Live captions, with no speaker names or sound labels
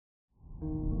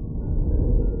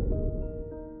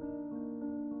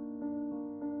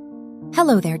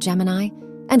Hello there, Gemini,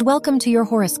 and welcome to your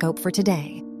horoscope for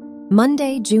today,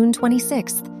 Monday, June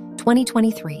 26th,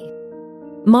 2023.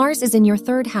 Mars is in your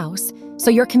third house,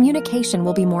 so your communication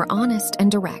will be more honest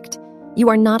and direct. You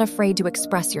are not afraid to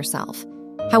express yourself.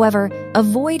 However,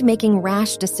 avoid making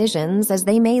rash decisions as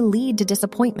they may lead to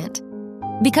disappointment.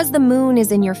 Because the moon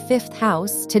is in your fifth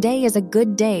house, today is a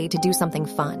good day to do something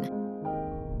fun.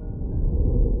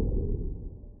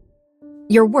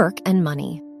 Your work and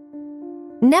money.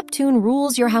 Neptune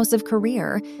rules your house of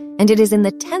career, and it is in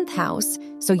the 10th house,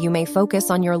 so you may focus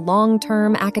on your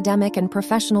long-term academic and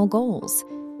professional goals.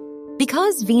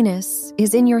 Because Venus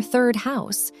is in your third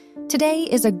house, today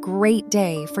is a great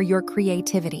day for your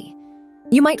creativity.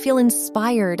 You might feel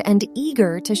inspired and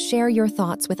eager to share your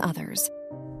thoughts with others.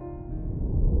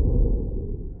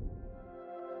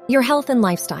 Your health and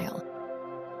lifestyle.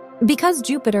 Because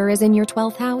Jupiter is in your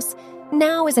 12th house,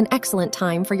 now is an excellent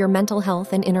time for your mental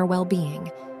health and inner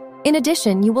well-being. In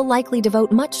addition, you will likely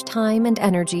devote much time and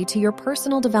energy to your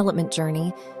personal development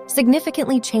journey,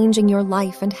 significantly changing your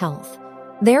life and health.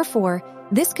 Therefore,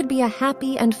 this could be a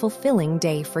happy and fulfilling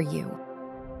day for you.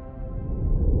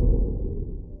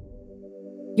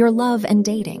 Your love and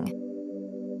dating.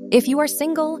 If you are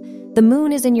single, the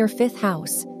moon is in your 5th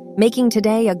house, making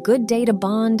today a good day to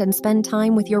bond and spend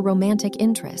time with your romantic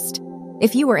interest.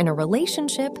 If you are in a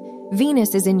relationship,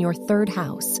 Venus is in your 3rd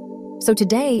house, so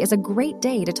today is a great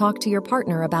day to talk to your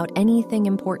partner about anything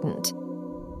important.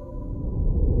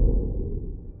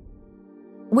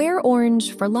 Wear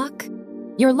orange for luck.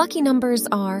 Your lucky numbers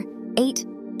are 8,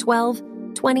 12,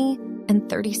 20, and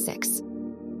 36.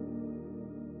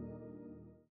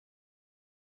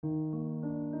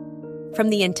 From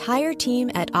the entire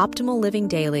team at Optimal Living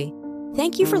Daily,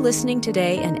 thank you for listening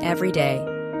today and every day.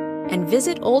 And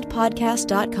visit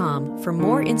oldpodcast.com for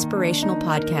more inspirational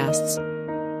podcasts.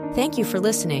 Thank you for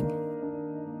listening.